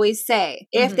we always say,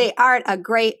 if they aren't a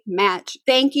great match,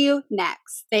 thank you,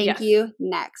 next. Thank you,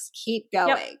 next. Keep going.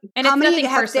 Yep. And how many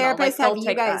personal, therapists have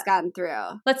you guys gotten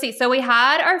through? Let's see. So we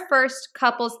had our first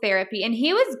couples therapy and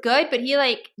he was good, but he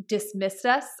like dismissed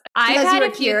us. I've had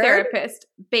a few therapists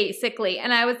basically.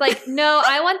 And I was like, no,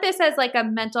 I want this as like a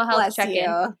mental health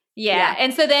check-in. Yeah.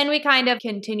 And so then we kind of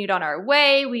continued on our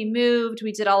way. We moved.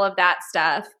 We did all of that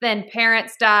stuff. Then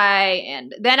parents die.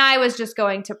 And then I was just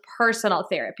going to personal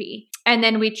therapy. And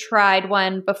then we tried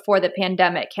one before the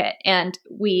pandemic hit and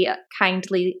we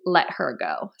kindly let her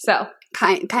go. So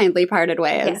kindly parted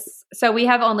ways. Yes. So we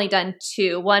have only done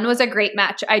 2. One was a great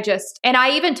match. And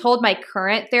I even told my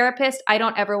current therapist, I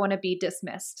don't ever want to be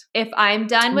dismissed. If I'm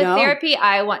done with therapy,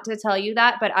 I want to tell you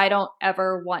that, but I don't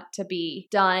ever want to be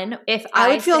done. If I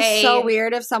would feel so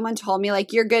weird if someone told me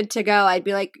like, you're good to go. I'd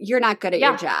be like, you're not good at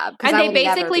your job. And they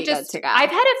basically just,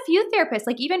 I've had a few therapists,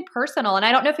 like even personal. And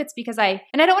I don't know if it's because and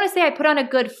I don't want to say I put on a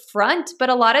good front, but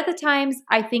a lot of the times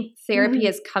I think therapy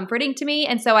is comforting to me.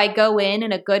 And so I go in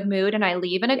a good mood and I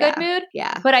leave in a good mood.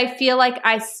 Yeah. But I feel like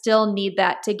I still need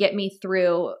that to get me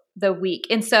through the week.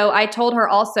 And so I told her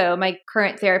also, my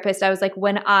current therapist, I was like,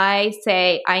 when I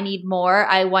say I need more,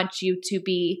 I want you to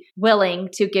be willing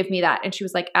to give me that. And she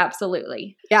was like,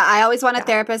 absolutely. Yeah. I always want a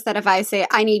therapist that if I say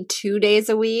I need 2 days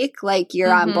a week, like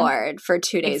you're on board for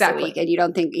 2 days a week. And you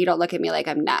don't look at me like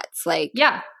I'm nuts. Like,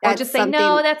 or just say,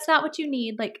 no, that's not what you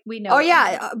need. Like we know. Oh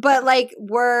yeah. But like,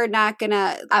 we're not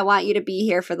gonna, I want you to be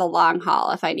here for the long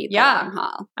haul if I need the long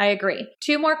haul. I agree.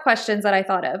 2 more questions that I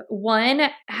thought of. One,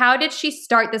 how did she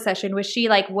start the session? Was she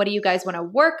like, what do you guys want to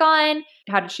work on?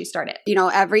 How did she start it? You know,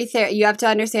 you have to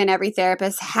understand every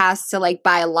therapist has to like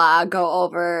by law go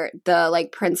over the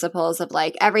like principles of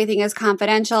like everything is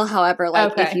confidential. However,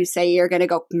 like if you say you're going to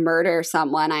go murder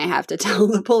someone, I have to tell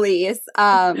the police.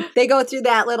 They go through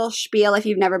that little spiel if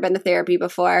you've never been to therapy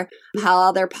before, how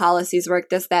all their policies work,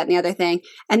 this, that, and the other thing.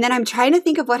 And then I'm trying to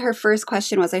think of what her first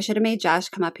question was. I should have made Josh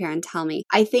come up here and tell me.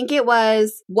 I think it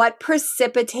was, what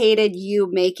precipitated you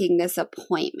making this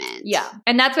appointment? Yeah.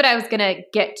 And that's what I was going to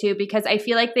get to because I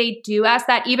feel like they do ask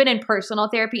that even in personal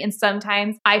therapy. And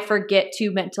sometimes I forget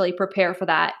to mentally prepare for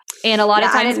that. And a lot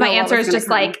of times my answer is just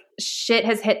like, shit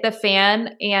has hit the fan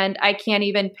and I can't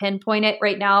even pinpoint it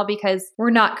right now because we're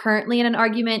not currently in an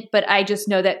argument, but I just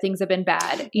know that things have been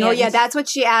bad. No, yeah, that's what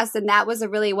she asked. And that was a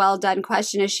really well done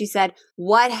question. Is she said,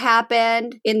 what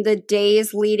happened in the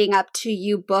days leading up to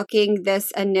you booking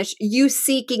this you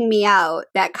seeking me out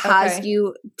that caused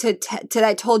you to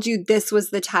that told you this was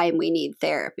the time we need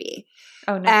therapy?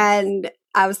 Oh, no. And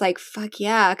I was like, fuck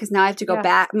yeah, because now I have to go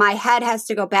back. My head has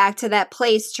to go back to that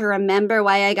place to remember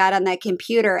why I got on that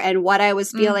computer and what I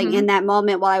was feeling in that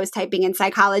moment while I was typing in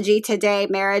psychology today,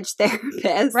 marriage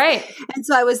therapist. Right. And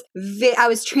so I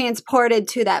was transported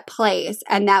to that place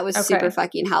and that was super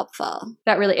fucking helpful.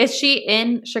 That really, is she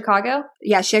in Chicago?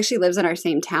 Yeah, she actually lives in our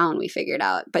same town, we figured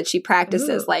out, but she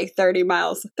practices like 30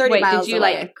 miles Wait, miles did you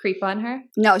away. like creep on her?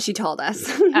 No, she told us.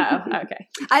 Oh, okay.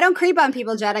 I don't creep on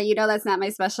people, Jenna. You know that's not my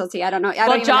specialty. I don't know.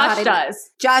 Josh does.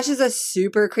 Josh is a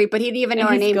super creep, but he didn't even know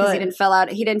her name because he didn't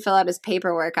fill out his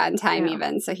paperwork on time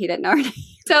even, so he didn't know her name.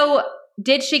 So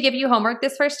did she give you homework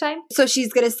this first time? So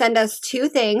she's going to send us 2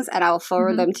 things, and I'll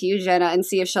forward them to you, Jenna, and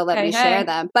see if she'll let me share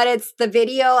them. But it's the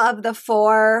video of the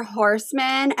 4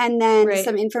 horsemen, and then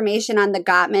some information on the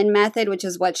Gottman method, which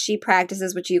is what she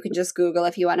practices, which you can just Google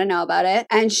if you want to know about it.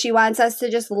 And she wants us to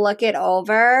just look it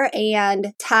over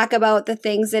and talk about the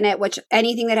things in it, which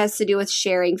anything that has to do with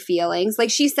sharing feelings. Like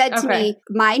she said to me,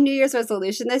 my New Year's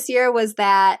resolution this year was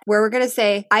that where we're going to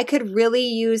say, I could really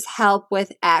use help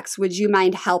with X. Would you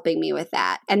mind helping me with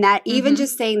that? And that even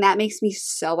just saying that makes me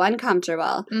so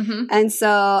uncomfortable. And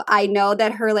so I know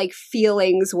that her like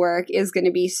feelings work is going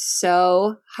to be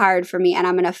so hard for me, and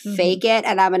I'm going to fake it,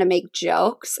 and I'm going to make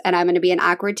jokes, and I'm going to be an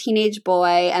awkward teenage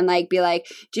boy and like be like,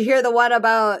 do you hear the one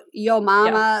about yo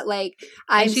mama? Like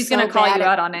she's going to call you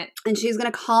out on it. And she's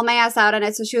going to call my ass out on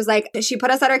it. So she was like, she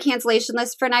put us on our cancellation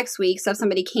list for next week. So if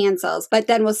somebody cancels, but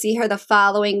then we'll see her the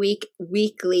following week,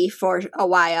 weekly for a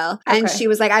while. And she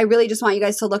was like, I really just want you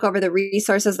guys to look over the the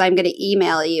resources that I'm going to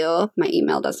email you. My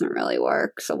email doesn't really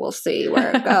work, so we'll see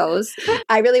where it goes.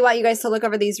 I really want you guys to look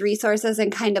over these resources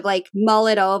and kind of like mull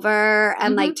it over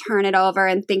and like turn it over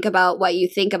and think about what you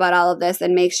think about all of this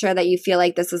and make sure that you feel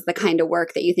like this is the kind of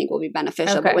work that you think will be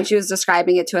beneficial. Okay. But when she was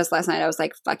describing it to us last night, I was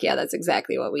like, fuck yeah, that's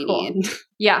exactly what we need.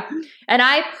 Yeah. And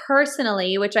I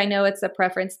personally, which I know it's a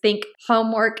preference, think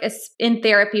homework is in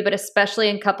therapy, but especially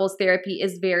in couples therapy,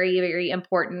 is very, very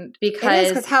important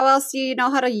because how else do you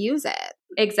know how to use it?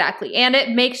 Exactly. And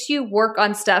it makes you work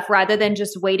on stuff rather than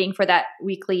just waiting for that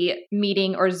weekly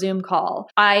meeting or Zoom call.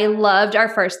 I loved our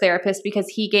first therapist because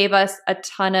he gave us a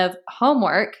ton of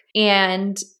homework,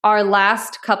 and our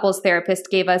last couples therapist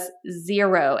gave us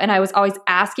 0. And I was always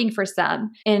asking for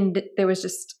some, and there was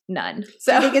just none.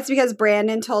 So I think it's because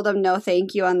Brandon told him no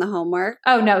thank you on the homework.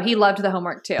 Oh no, he loved the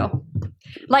homework too.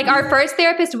 Like our first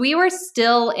therapist, we were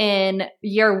still in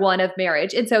year 1 of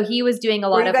marriage. And so he was doing a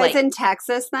lot of like— Were you guys in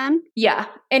Texas then? Yeah.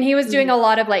 And he was doing a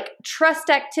lot of like trust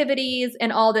activities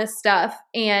and all this stuff.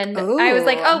 And I was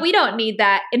like, oh, we don't need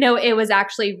that. No, it was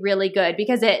actually really good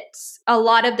because it's a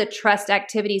lot of the trust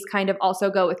activities kind of also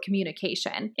go with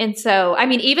communication. And so, I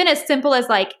mean, even as simple as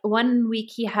like one week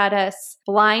he had us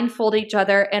blindfold each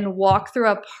other and walk through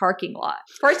a parking lot.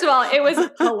 First of all, it was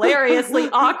hilariously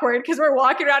awkward because we're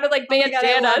walking around with like bandanas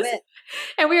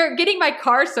and we were getting my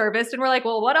car serviced and we're like,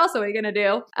 well, what else are we going to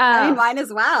do? I mean, mine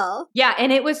as well. Yeah.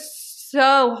 And it was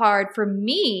so hard for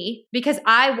me because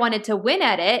I wanted to win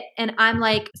at it. And I'm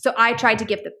like, so I tried to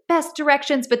give the best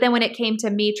directions. But then when it came to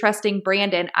me trusting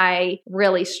Brandon, I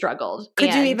really struggled.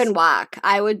 Could you even walk?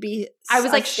 I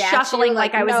was like shuffling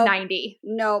like I was 90.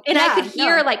 No. And I could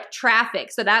hear like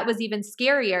traffic. So that was even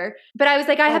scarier. But I was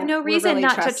like, I have no reason really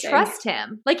not to trust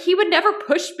him. Like he would never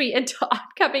push me into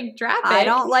oncoming traffic. I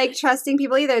don't like trusting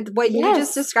people either. What you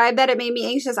just described, that it made me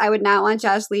anxious. I would not want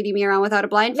Josh leading me around without a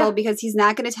blindfold because he's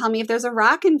not going to tell me if there's a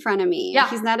rock in front of me. Yeah.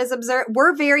 He's not as observant.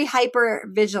 We're very hyper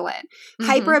vigilant,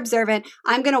 hyper observant.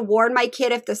 I'm going to warn my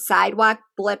kid if the sidewalk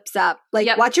blips up.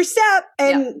 Like, watch your step.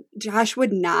 And Josh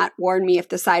would not warn me if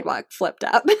the sidewalk flipped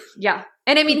up. Yeah.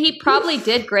 And I mean, he probably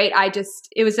did great.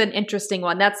 It was an interesting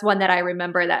one. That's one that I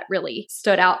remember that really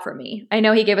stood out for me. I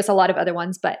know he gave us a lot of other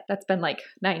ones, but that's been like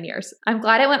 9 years. I'm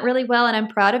glad it went really well and I'm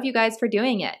proud of you guys for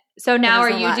doing it. So now are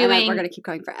you doing— we're going to keep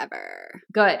going forever.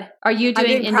 Good. Are you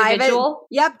doing individual? Private,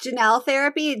 yep. Janelle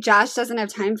therapy. Josh doesn't have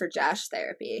time for Josh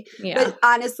therapy. Yeah. But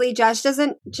honestly, Josh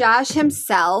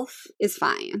himself is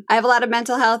fine. I have a lot of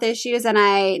mental health issues and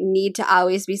I need to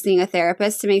always be seeing a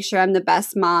therapist to make sure I'm the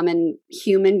best mom and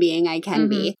human being I can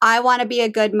be. I want to be a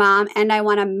good mom and I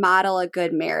want to model a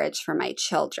good marriage for my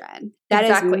children. That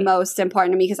is most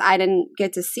important to me because I didn't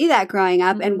get to see that growing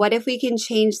up. And what if we can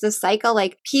change the cycle?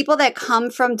 Like people that come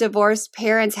from divorced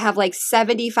parents have like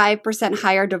 75%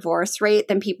 higher divorce rate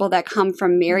than people that come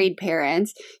from married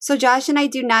parents. So Josh and I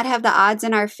do not have the odds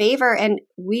in our favor and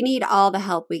we need all the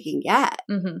help we can get.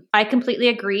 I completely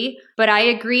agree. But I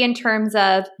agree in terms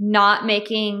of not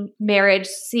making marriage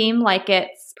seem like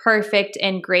it's perfect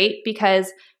and great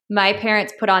because my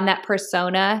parents put on that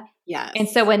persona. Yes. And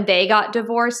so when they got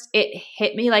divorced, it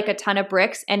hit me like a ton of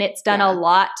bricks and it's done a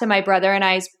lot to my brother and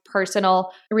I's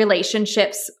personal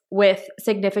relationships with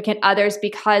significant others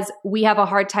because we have a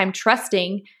hard time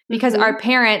trusting because our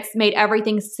parents made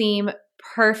everything seem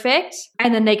perfect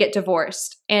and then they get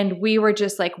divorced. And we were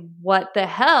just like, what the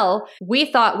hell? We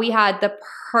thought we had the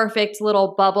perfect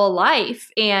little bubble life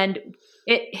and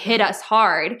it hit us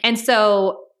hard. And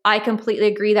so I completely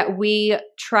agree that we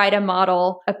try to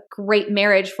model a great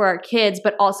marriage for our kids,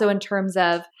 but also in terms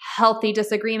of healthy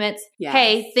disagreements. Yes.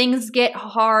 Hey, things get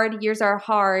hard. Years are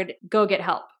hard. Go get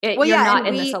help. You're not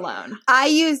in this alone. I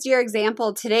used your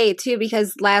example today too,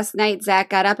 because last night Zach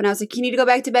got up and I was like, you need to go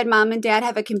back to bed. Mom and Dad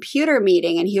have a computer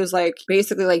meeting. And he was like,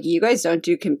 basically like, you guys don't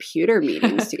do computer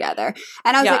meetings together.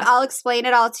 And I was like, I'll explain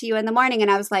it all to you in the morning. And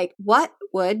I was like, what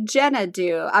would Jenna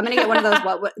do? I'm going to get one of those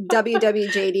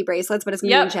WWJD bracelets, but it's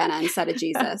going to be Jenna instead of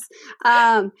Jesus.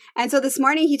 And so this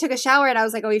morning he took a shower and I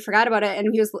was like, oh, we forgot about it. And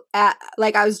he was I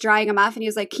was drying him off and he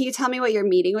was like, can you tell me what your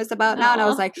meeting was about now? And I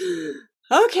was like,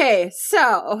 okay,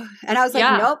 so, and I was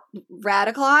like, nope,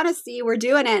 radical honesty, we're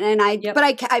doing it. And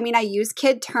I use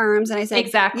kid terms and I said,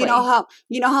 you know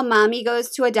how mommy goes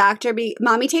to a doctor,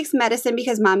 mommy takes medicine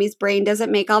because mommy's brain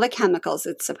doesn't make all the chemicals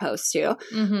it's supposed to.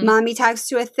 Mommy talks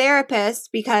to a therapist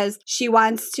because she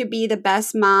wants to be the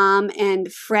best mom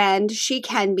and friend she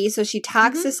can be. So she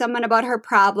talks to someone about her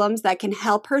problems that can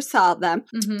help her solve them.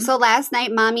 So last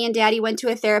night, mommy and daddy went to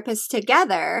a therapist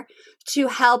together to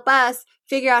help us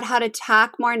figure out how to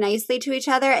talk more nicely to each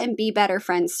other and be better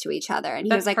friends to each other. And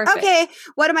he was like, perfect. Okay,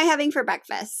 what am I having for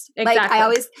breakfast? Exactly. Like, I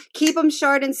always keep them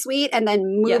short and sweet and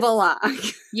then move along.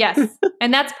 Yes.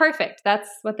 And that's perfect. That's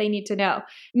what they need to know.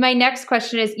 My next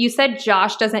question is, you said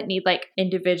Josh doesn't need like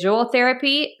individual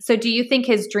therapy. So do you think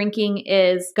his drinking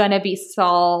is going to be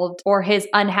solved, or his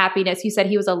unhappiness? You said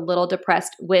he was a little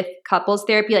depressed with couples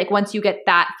therapy. Like once you get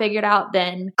that figured out,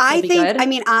 then I think, good? I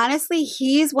mean, honestly,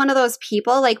 he's one of those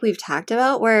people like we've talked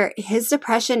about where his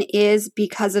depression is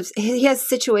because of, he has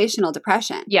situational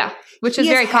depression. Yeah. Which is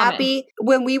very happy.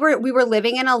 When we were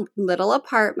living in a little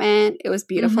apartment. It was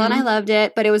beautiful and I loved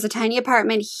it, but it was a tiny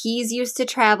apartment. He's used to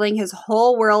traveling. His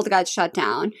whole world got shut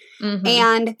down.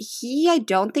 And he, I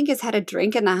don't think, has had a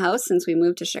drink in the house since we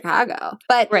moved to Chicago.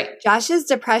 But Josh's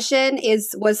depression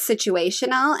was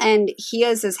situational, and he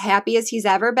is as happy as he's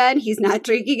ever been. He's not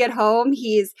drinking at home.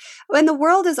 When the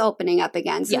world is opening up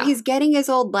again. So he's getting his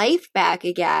old life back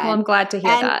again. Well, I'm glad to hear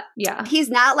that. Yeah. He's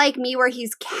not like me where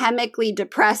he's chemically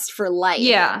depressed for life.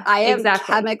 Yeah. I am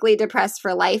chemically depressed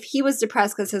for life. He was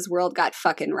depressed because his world got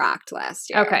fucking rocked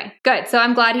last year. Okay. Good. So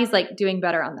I'm glad he's like doing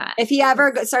better on that. If he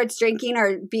ever starts drinking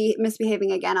or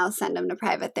misbehaving again, I'll send him to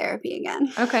private therapy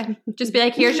again. Okay. Just be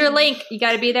like, here's your link. You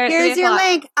got to be there at 3 o'clock. Here's your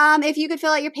link. If you could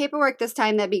fill out your paperwork this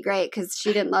time, that'd be great, because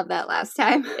she didn't love that last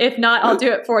time. If not, I'll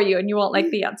do it for you and you won't like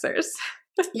the answers.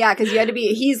 Yeah, because you had to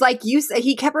be, he's like,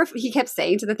 he kept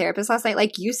saying to the therapist last night,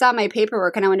 like, you saw my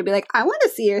paperwork, and I want to be like, I want to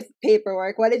see your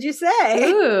paperwork. What did you say?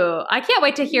 Ooh, I can't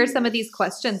wait to hear some of these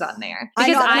questions on there.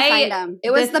 Because I find them.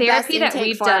 It was the best that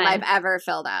we've form done I've ever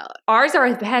filled out. Ours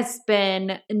has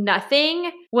been nothing.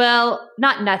 Well,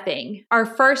 not nothing. Our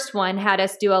first one had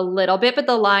us do a little bit, but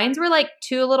the lines were like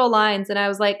 2 little lines, and I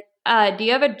was like, do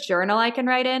you have a journal I can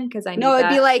write in? Because I need it'd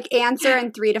be like answer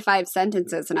in 3 to 5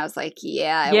 sentences. And I was like,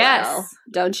 yeah, I will.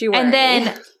 Don't you worry. And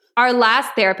then our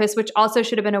last therapist, which also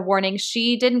should have been a warning,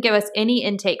 she didn't give us any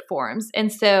intake forms.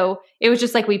 And so it was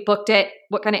just like, we booked it.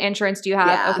 What kind of insurance do you have?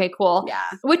 Yeah. Okay, cool. Yeah.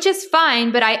 Which is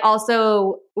fine. But I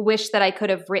also wish that I could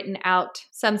have written out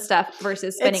some stuff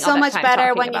versus spending all that time talking about it. It's so much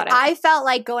better when I felt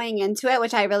like going into it,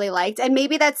 which I really liked. And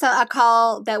maybe that's a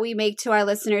call that we make to our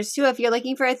listeners too. If you're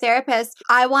looking for a therapist,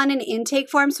 I want an intake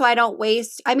form so I don't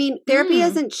waste. I mean, therapy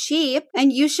isn't cheap,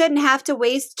 and you shouldn't have to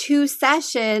waste 2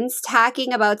 sessions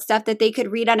talking about stuff that they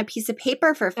could read on a piece of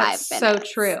paper for 5 minutes. So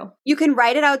true. You can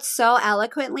write it out so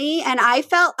eloquently. And I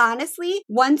felt, honestly,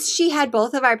 once she had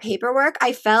both of our paperwork,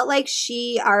 I felt like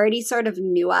she already sort of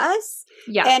knew us.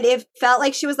 Yeah. And it felt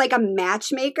like she was like a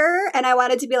matchmaker. And I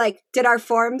wanted to be like,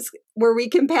 were we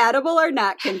compatible or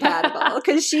not compatible?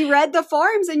 Because she read the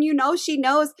forms, and she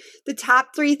knows the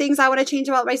top 3 things I want to change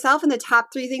about myself and the top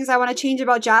 3 things I want to change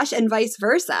about Josh, and vice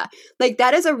versa. Like,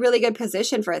 that is a really good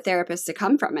position for a therapist to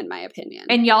come from, in my opinion.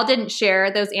 And y'all didn't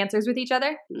share those answers with each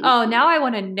other? Mm-hmm. Oh, now I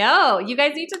want to know. You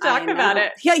guys need to talk about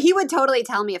it. He would totally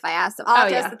tell me if I asked him.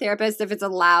 I'll ask the therapist if it's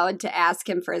allowed to ask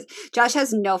him for his. Josh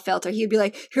has no filter. He'd be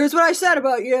like, here's what I said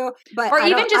about you. But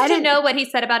even just to know what he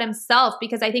said about himself,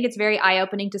 because I think it's very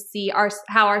eye-opening to see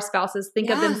how our spouses think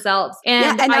of themselves.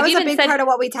 And that was a big part of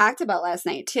what we talked about last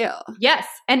night too. Yes.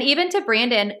 And even to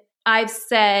Brandon, I've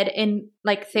said in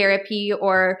like therapy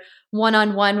or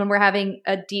one-on-one when we're having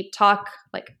a deep talk,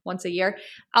 like once a year,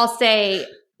 I'll say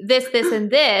this,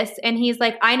 and this. And he's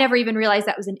like, I never even realized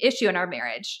that was an issue in our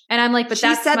marriage. And I'm like, but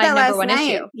that's my number one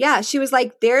issue. Yeah. She was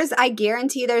like, I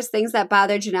guarantee there's things that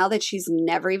bother Janelle that she's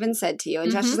never even said to you.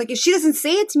 And Josh was like, if she doesn't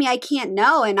say it to me, I can't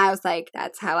know. And I was like,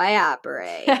 that's how I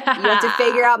operate. You have to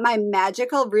figure out my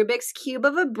magical Rubik's Cube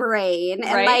of a brain.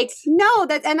 And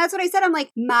that's what I said. I'm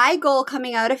like, my goal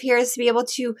coming out of here is to be able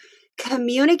to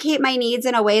communicate my needs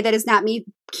in a way that is not me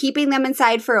keeping them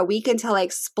inside for a week until I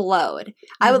explode.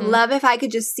 I would love if I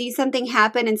could just see something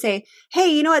happen and say, hey,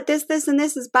 you know what, this, and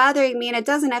this is bothering me, and it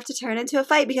doesn't have to turn into a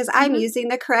fight because I'm using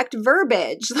the correct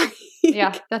verbiage.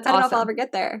 Yeah, that's awesome. I don't know if I'll ever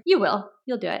get there. You will.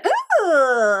 You'll do it.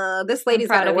 Ooh, this lady's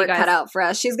got her work cut out for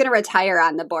us. She's going to retire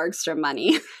on the Borgstrom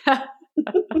money.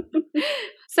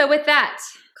 So with that,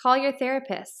 call your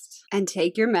therapist. And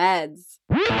take your meds.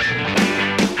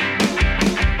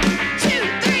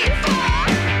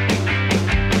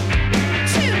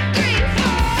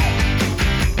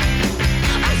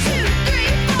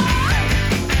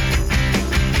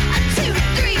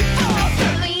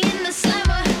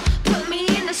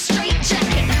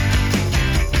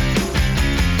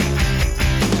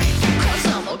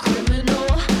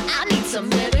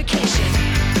 Medication.